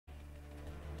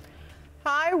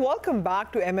Hi, welcome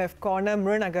back to MF Corner.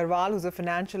 Mrin Agarwal, who's a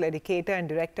financial educator and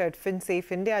director at FinSafe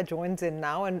India, joins in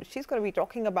now, and she's going to be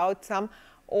talking about some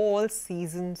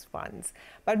all-seasons funds.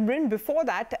 But Mrin, before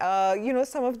that,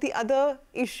 some of the other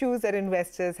issues that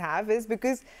investors have is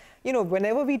because,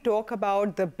 whenever we talk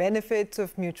about the benefits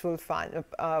of mutual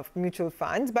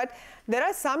funds, but there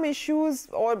are some issues,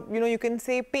 or you can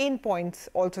say pain points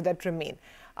also that remain.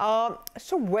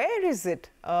 So where is it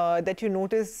that you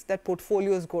notice that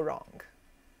portfolios go wrong?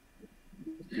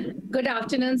 Good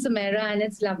afternoon, Samara, and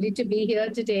it's lovely to be here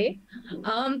today.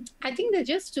 I think there's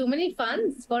just too many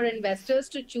funds for investors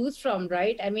to choose from,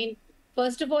 right? I mean,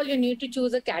 first of all, you need to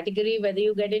choose a category, whether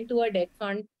you get into a debt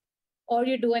fund or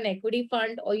you do an equity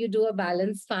fund or you do a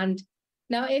balanced fund.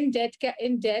 Now, in debt,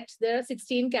 there are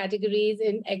 16 categories.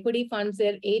 In equity funds,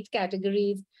 there are 8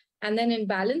 categories. And then in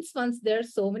balanced funds, there are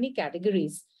so many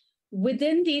categories.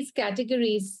 Within these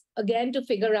categories, again, to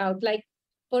figure out, like,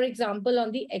 for example,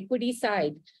 on the equity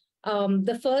side,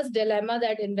 the first dilemma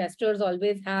that investors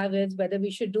always have is whether we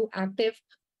should do active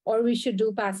or we should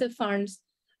do passive funds.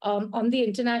 On the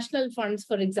international funds,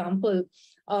 for example,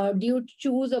 do you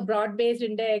choose a broad-based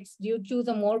index? Do you choose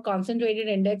a more concentrated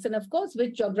index? And of course,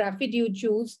 which geography do you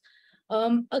choose?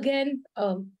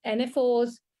 NFOs,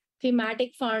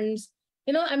 thematic funds.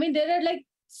 There are like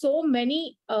so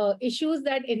many issues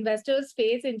that investors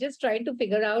face in just trying to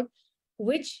figure out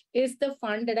which is the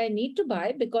fund that I need to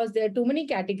buy, because there are too many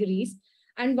categories.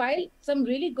 And while some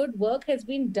really good work has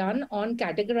been done on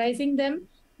categorizing them,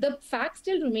 the fact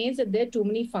still remains that there are too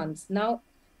many funds. Now,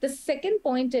 the second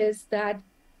point is that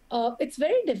it's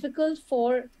very difficult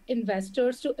for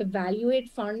investors to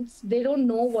evaluate funds. They don't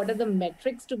know what are the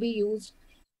metrics to be used.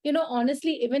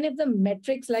 Honestly, even if the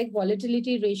metrics like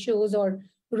volatility ratios or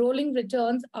rolling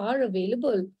returns are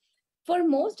available, for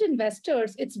most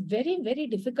investors, it's very, very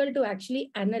difficult to actually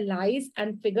analyze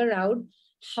and figure out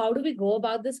how do we go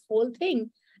about this whole thing.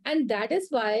 And that is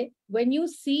why when you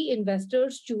see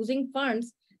investors choosing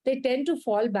funds, they tend to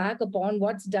fall back upon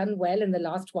what's done well in the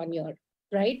last 1 year,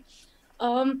 right?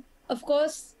 Of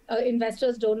course,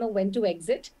 investors don't know when to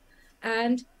exit.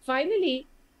 And finally,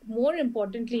 more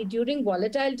importantly, during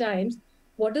volatile times,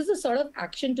 what is the sort of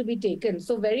action to be taken?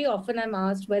 So very often I'm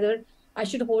asked whether I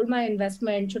should hold my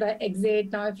investment, should I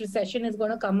exit? Now, if recession is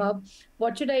going to come up,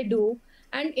 what should I do?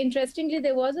 And interestingly,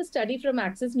 there was a study from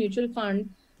Axis Mutual Fund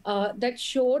that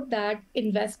showed that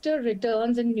investor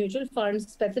returns in mutual funds,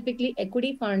 specifically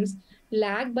equity funds,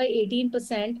 lag by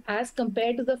 18% as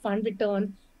compared to the fund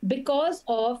return because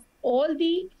of all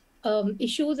the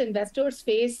issues investors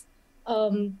face,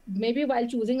 maybe while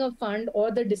choosing a fund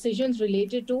or the decisions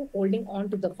related to holding on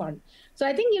to the fund. So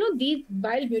I think,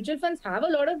 while mutual funds have a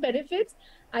lot of benefits,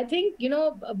 I think,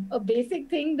 a basic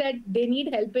thing that they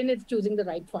need help in is choosing the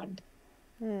right fund.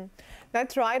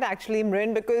 That's right, actually,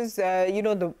 Mrin, because,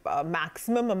 the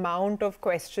maximum amount of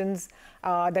questions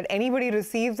that anybody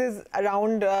receives is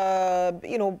around,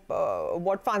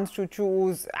 what funds to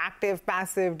choose, active,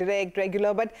 passive, direct,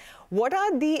 regular. But what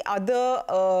are the other,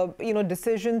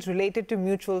 decisions related to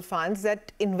mutual funds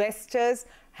that investors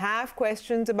have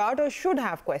questions about or should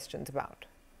have questions about?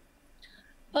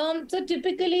 So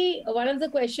typically, one of the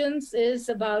questions is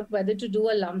about whether to do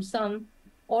a lump sum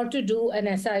or to do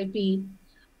an SIP.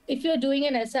 If you're doing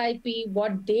an SIP,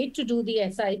 what date to do the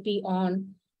SIP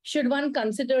on? Should one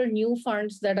consider new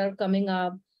funds that are coming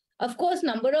up? Of course,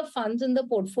 number of funds in the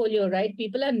portfolio, right?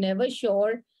 People are never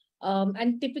sure.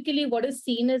 And typically what is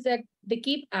seen is that they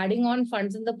keep adding on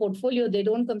funds in the portfolio. They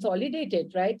don't consolidate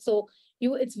it, right? So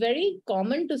it's very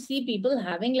common to see people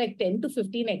having like 10 to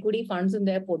 15 equity funds in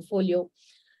their portfolio.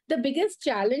 The biggest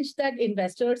challenge that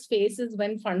investors face is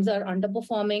when funds are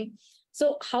underperforming.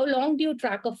 So how long do you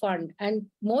track a fund? And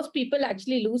most people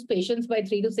actually lose patience by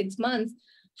 3 to 6 months.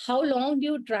 How long do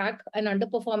you track an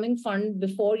underperforming fund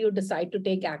before you decide to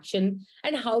take action?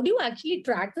 And how do you actually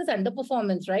track this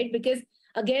underperformance, right? Because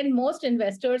again, most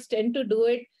investors tend to do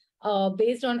it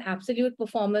based on absolute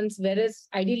performance, whereas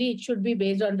ideally it should be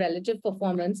based on relative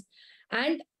performance.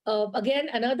 And again,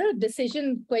 another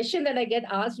decision question that I get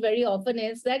asked very often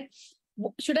is that,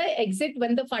 should I exit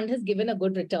when the fund has given a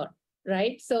good return?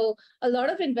 Right? So a lot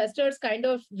of investors kind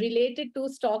of relate it to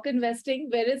stock investing,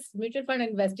 whereas mutual fund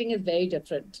investing is very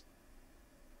different.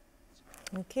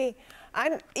 Okay.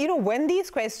 And, when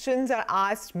these questions are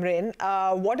asked, Mrin,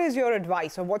 what is your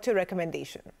advice or what's your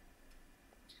recommendation?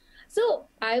 So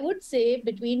I would say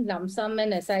between lump sum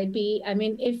and SIP,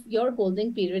 if your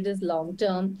holding period is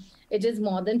long-term, it is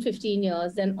more than 15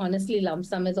 years, then honestly, lump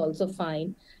sum is also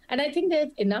fine. And I think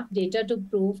there's enough data to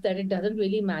prove that it doesn't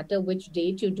really matter which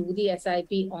date you do the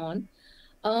SIP on.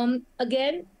 I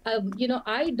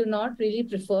do not really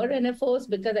prefer NFOs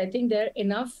because I think there are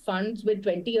enough funds with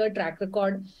 20-year track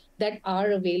record that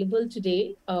are available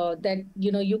today that,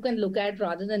 you can look at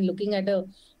rather than looking at a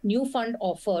new fund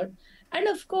offer. And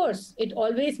of course, it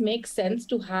always makes sense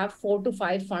to have 4 to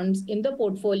 5 funds in the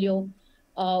portfolio,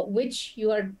 which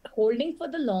you are holding for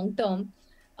the long term.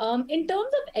 In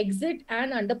terms of exit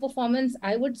and underperformance,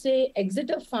 I would say exit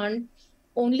a fund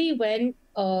only when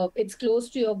it's close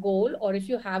to your goal, or if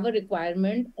you have a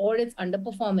requirement, or it's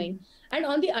underperforming. And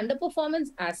on the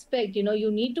underperformance aspect,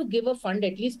 you need to give a fund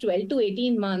at least 12 to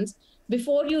 18 months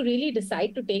before you really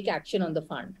decide to take action on the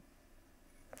fund.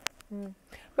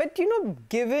 But,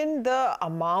 given the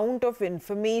amount of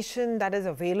information that is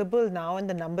available now and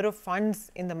the number of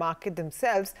funds in the market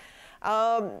themselves,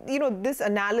 this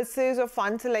analysis of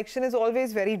fund selection is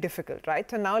always very difficult, right?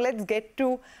 So now let's get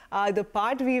to the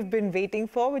part we've been waiting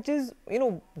for, which is,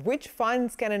 which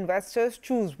funds can investors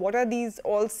choose? What are these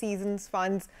all seasons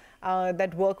funds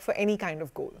that work for any kind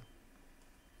of goal?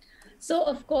 So,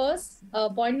 of course,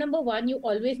 point number one, you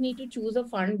always need to choose a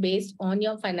fund based on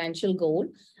your financial goal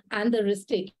and the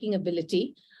risk-taking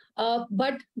ability.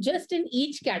 But just in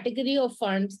each category of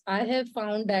funds, I have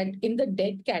found that in the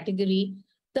debt category,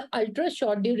 the ultra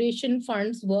short duration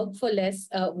funds work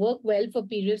well for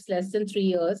periods less than 3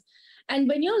 years. And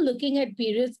when you're looking at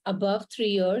periods above 3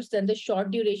 years, then the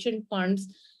short duration funds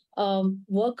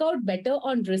work out better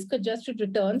on risk-adjusted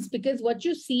returns, because what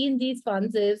you see in these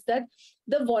funds is that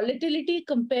the volatility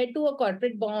compared to a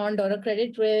corporate bond or a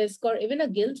credit risk or even a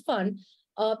gilt fund,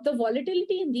 the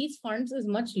volatility in these funds is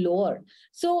much lower.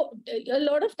 So a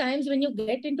lot of times when you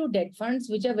get into debt funds,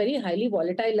 which are very highly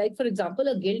volatile, like for example,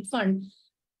 a gilt fund,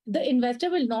 the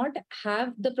investor will not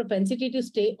have the propensity to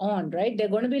stay on, right? They're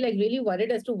going to be like really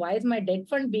worried as to why is my debt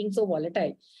fund being so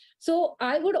volatile. So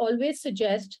I would always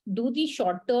suggest do the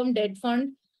short-term debt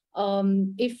fund.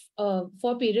 If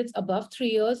for periods above 3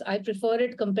 years, I prefer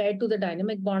it compared to the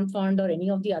dynamic bond fund or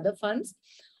any of the other funds.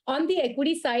 On the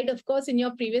equity side, of course, in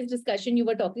your previous discussion, you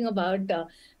were talking about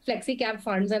flexi cap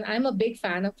funds, and I'm a big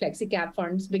fan of flexi cap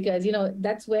funds because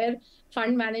that's where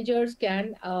fund managers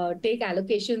can take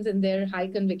allocations in their high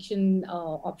conviction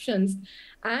options.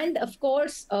 And of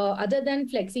course, other than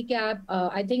flexi cap,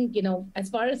 I think as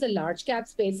far as the large cap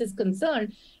space is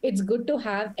concerned, it's good to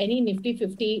have any Nifty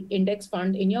 50 index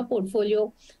fund in your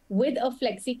portfolio with a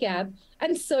flexi cap.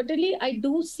 And certainly, I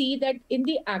do see that in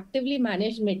the actively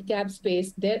managed mid-cap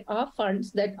space, there are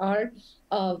funds that are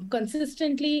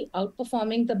consistently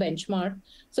outperforming the benchmark.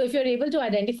 So if you're able to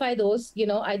identify those,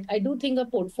 I do think a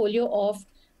portfolio of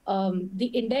the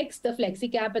index, the flexi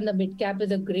cap, and the mid cap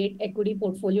is a great equity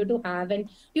portfolio to have. And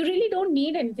you really don't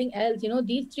need anything else.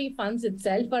 These 3 funds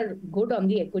itself are good on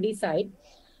the equity side.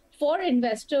 For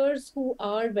investors who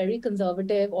are very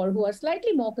conservative or who are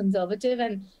slightly more conservative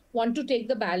and want to take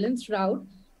the balanced route,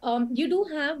 you do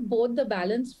have both the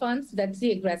balanced funds, that's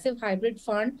the aggressive hybrid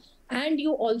fund, and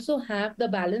you also have the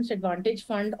balanced advantage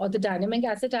fund or the dynamic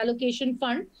asset allocation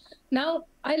fund. Now,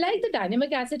 I like the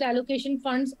dynamic asset allocation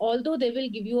funds, although they will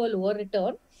give you a lower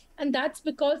return. And that's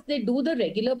because they do the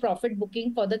regular profit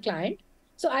booking for the client.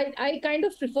 So I kind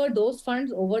of prefer those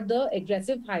funds over the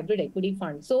aggressive hybrid equity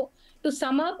fund. So to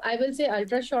sum up, I will say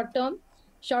ultra short term,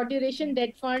 short duration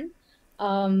debt fund,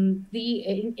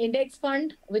 the index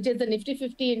fund, which is the Nifty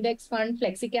 50 index fund,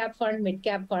 flexi cap fund, mid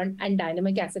cap fund, and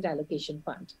dynamic asset allocation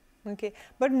fund. Okay,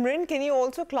 but Mrin, can you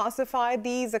also classify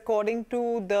these according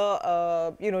to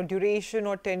the duration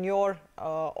or tenure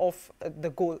of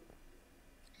the goal?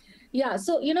 Yeah,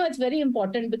 so it's very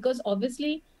important because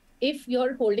obviously, if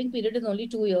your holding period is only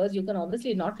 2 years, you can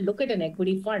obviously not look at an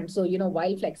equity fund. So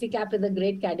while flexi cap is a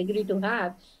great category to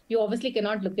have, you obviously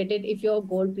cannot look at it if your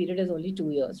goal period is only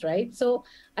 2 years, right? So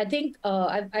I think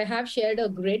I have shared a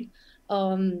grid.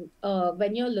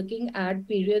 When you're looking at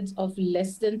periods of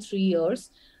less than 3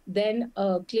 years, then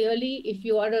clearly, if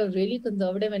you are a really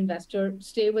conservative investor,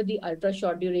 stay with the ultra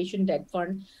short duration debt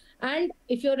fund. And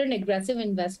if you're an aggressive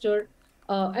investor,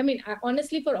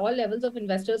 honestly, for all levels of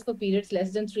investors for periods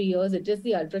less than 3 years, it is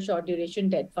the ultra short duration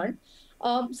debt fund.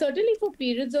 Certainly for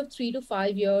periods of 3 to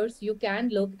 5 years, you can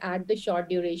look at the short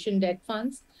duration debt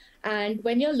funds. And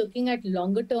when you're looking at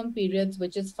longer term periods,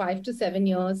 which is 5 to 7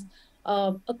 years,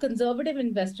 a conservative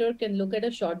investor can look at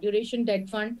a short duration debt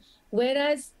fund,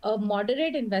 whereas a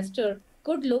moderate investor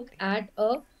could look at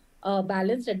a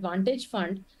balanced advantage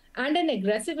fund, and an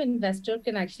aggressive investor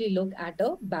can actually look at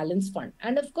a balanced fund.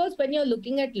 And of course, when you're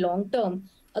looking at long term,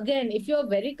 again, if you're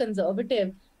very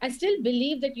conservative, I still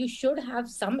believe that you should have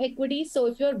some equity. So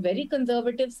if you're very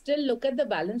conservative, still look at the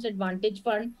balanced advantage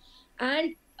fund.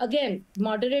 And again,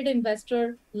 moderate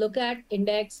investor, look at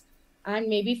index. and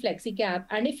maybe flexi cap.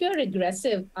 And if you're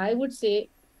aggressive, I would say,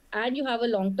 and you have a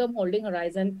long term holding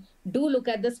horizon, do look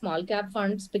at the small cap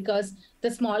funds, because the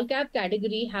small cap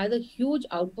category has a huge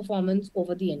outperformance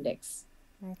over the index.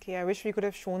 Okay, I wish we could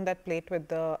have shown that plate with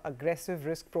the aggressive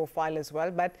risk profile as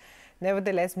well. But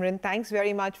nevertheless, Mrin, thanks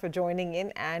very much for joining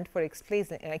in and for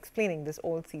explaining this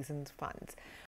all seasons funds.